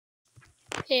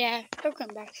Yeah,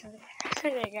 welcome back to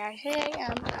today, guys.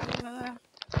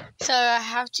 So I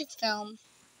have to film.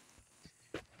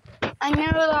 I know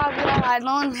a lot of y'all. I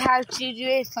learned how to do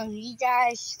it from you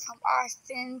guys from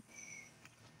Austin.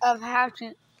 Of how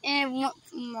to, and one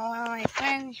from one of my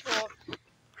friends were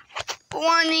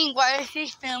wondering why is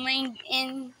this filming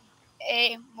in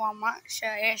a Walmart. So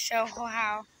yeah, so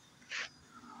how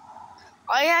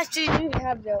all you have to do is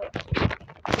have the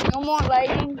normal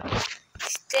lighting.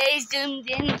 Stay zoomed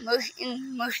in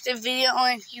most of the video,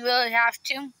 and if you really have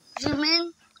to zoom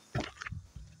in,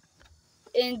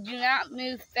 and do not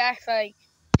move back like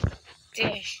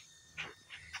this.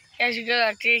 You have to go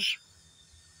like this,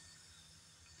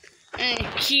 and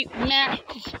keep max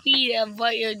speed of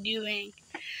what you're doing.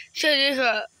 So there's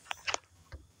I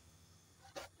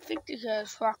think there's a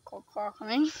sparkle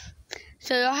coming.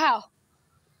 So how?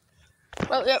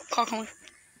 Oh, yep, coming.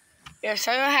 Yeah,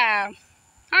 so how?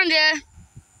 I'm there.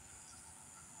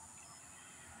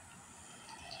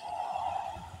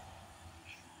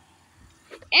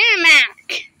 And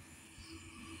Mac.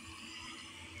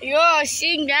 You're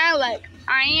sitting down like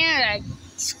I am, like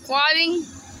squatting.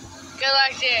 Go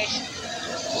like this.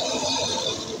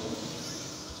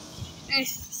 And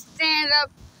stand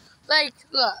up like,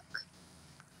 look.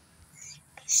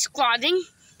 Squatting.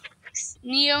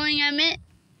 Kneeling, I meant.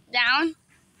 Down.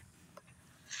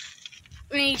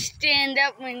 When you stand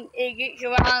up, when it gets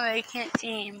around, and you can't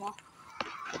see anymore.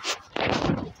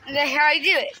 And that's how I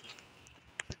do it.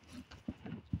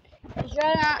 If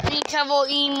you're not any trouble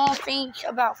any more things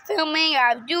about filming,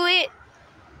 I'll do it.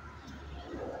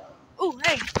 Ooh,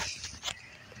 hey.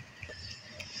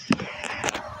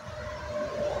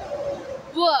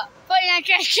 What? Fortnite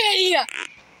Cascadia.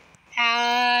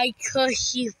 Hi,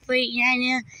 Cushy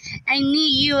Fortnite. I knew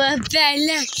you were bad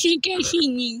luck to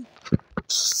catching you.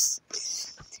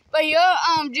 But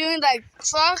you're doing like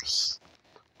trucks.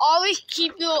 Always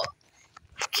keep your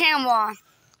camera on.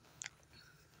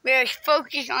 We're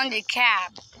focused on the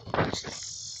cab. But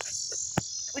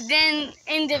then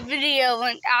in the video,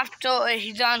 when after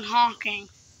it's done honking,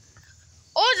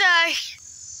 or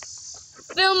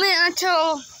just film it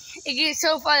until it gets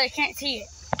so far they can't see it.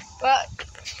 But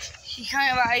she kind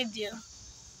of what I do.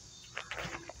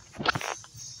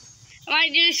 I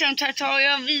might do some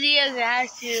tutorial videos that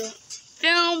has to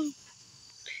film.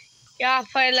 Y'all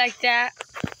probably like that.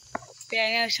 Yeah,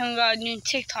 I know some of y'all are doing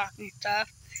TikTok and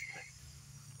stuff.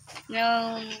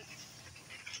 No.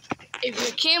 If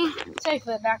you're Kim, sorry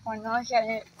for the background noise, you have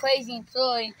a crazy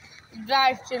story to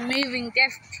drive to moving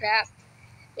death trap.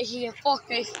 This is a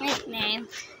Faulkner's nickname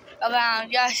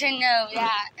around. Y'all should know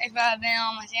that if I've been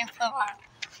on my channel for a while.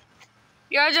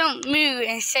 Y'all don't move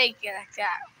and shake it like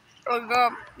that. Or go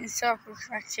up in circles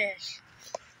like this.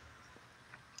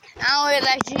 I don't really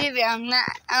like to do it. I don't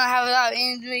have a lot of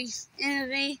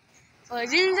energy for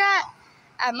doing that.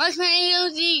 I have much more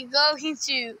energy goes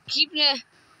into keeping the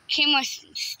camera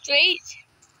straight.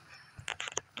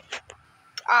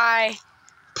 I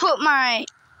put my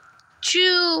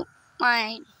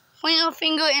pointer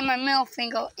finger and my middle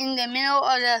finger in the middle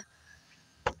of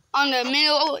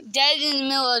dead in the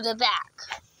middle of the back.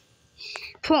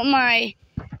 Put my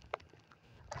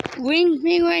ring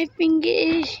finger, I think it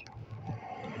is.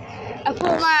 I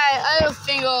put my other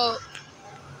finger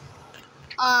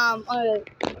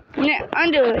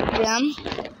under them.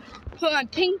 Put my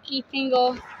pinky finger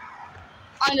on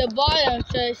the bottom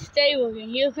so it's stable.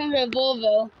 Here comes a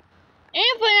Volvo.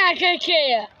 And put that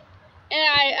Cascadia.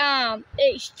 And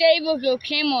it stables your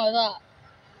camera up.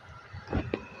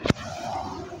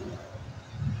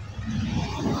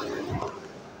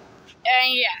 And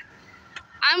yeah,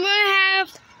 I'm gonna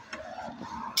have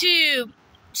to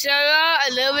show y'all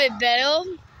a little bit better.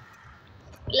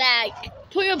 Like,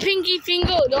 put your pinky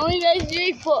finger. The only way to do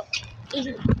is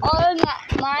all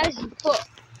put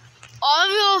all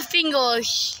of your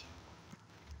fingers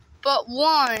but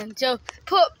one. So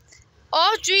put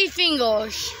all 3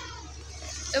 fingers.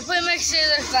 So pretty much it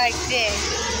looks like this.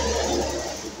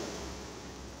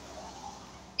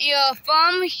 Your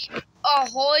thumbs are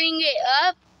holding it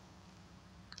up,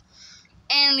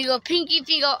 and your pinky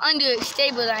finger under it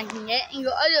stabilizing it, and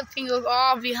your other fingers are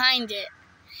all behind it.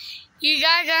 You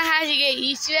guys gonna have to get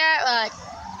used to that. Like,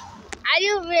 I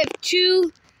do with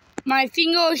my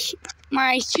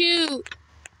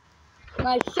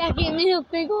second middle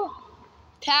finger,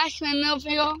 past my middle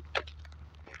finger,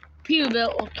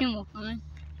 Peterbilt or Kimmel coming.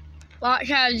 Watch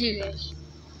how to do this.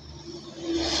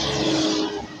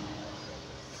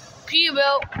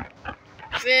 Peterbilt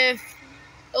with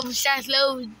oversized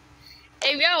load.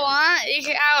 If y'all want, this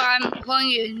is how I'm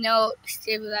going to know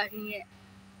stabilizing it.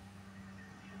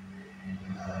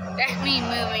 That's me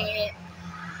moving it.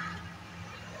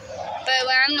 But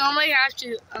I normally have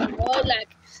to hold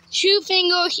like 2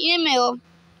 fingers in the middle,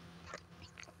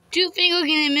 2 fingers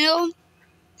in the middle,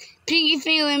 pinky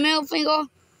finger and middle finger,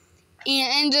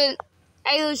 and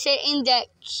I would say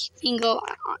index finger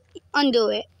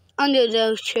under it, under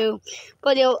those 2,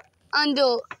 but they're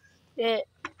under it,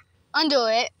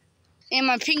 and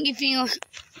my pinky finger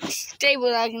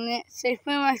stabilizing it, so it's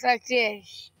pretty much like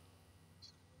this.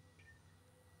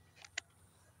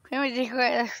 Pretty much this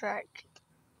what it looks like.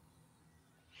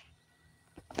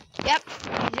 Yep,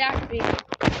 exactly.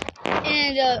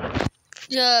 And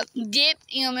the dip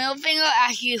in your middle finger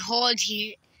actually holds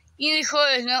here. You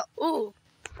hold no. Ooh,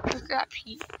 look at that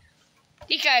piece.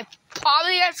 This guy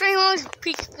probably got some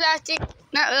piece of plastic.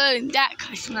 Not really that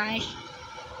customized.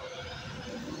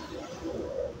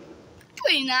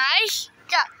 Pretty nice.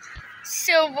 Got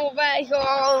silver bags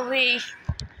all over his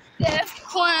left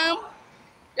chrome,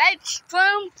 light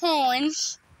chrome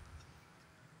horns.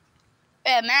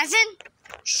 Madison,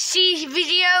 see this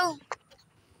video?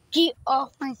 Get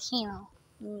off my channel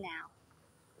now.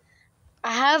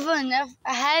 I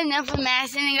had enough of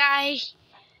Madison, guys.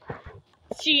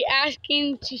 She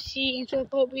asking to see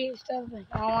inappropriate stuff that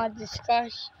I want to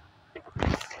discuss.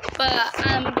 But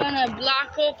I'm gonna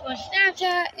block her from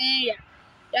Snapchat, and yeah,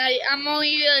 I'm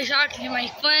only really talking to my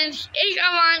friends. If I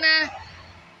wanna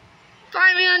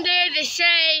find me on there to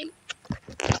say,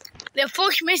 the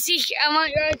first message I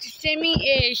want you to send me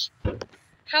is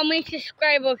how many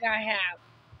subscribers I have.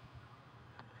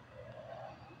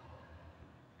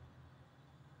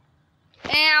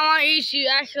 And I want you to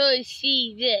actually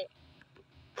see this.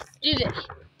 Do this.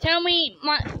 Tell me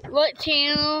what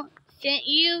channel sent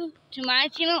you to my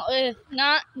channel, or if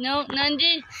not, none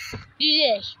did. Do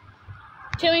this.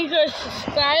 Tell me to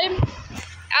subscribe.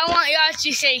 I want y'all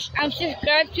to say, I'm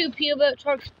subscribed to Peterbilt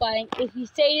Truck Spotting. If you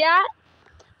say that,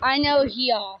 I know it's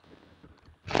y'all.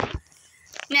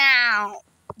 Now,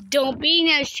 don't be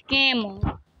no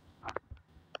scammer.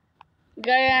 You're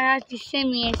gonna have to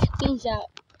send me a screenshot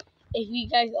if you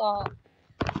guys are.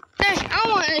 Guys, I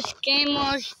want no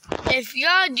scammers. If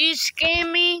y'all do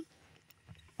scam me,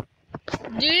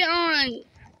 do it on,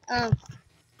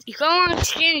 if y'all want to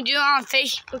scam, do it on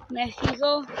Facebook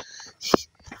Messenger.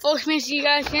 First message you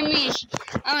guys send me is,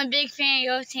 I'm a big fan of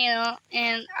your channel,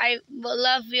 and I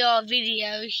love your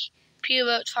videos.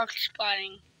 Peterbilt Truck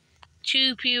Spotting.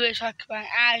 To Peterbilt Truck Spotting.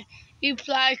 I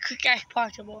reply quick as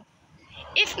possible.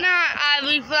 If not, I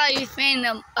reply within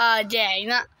a day.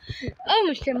 Not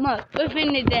almost a month.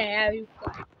 Within the day, I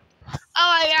reply.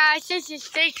 Alright, guys, this is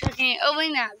Stay Cooking. Over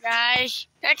now, guys.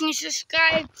 Like and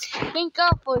subscribe. Thank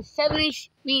God for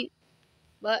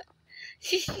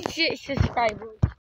 66 subscribers.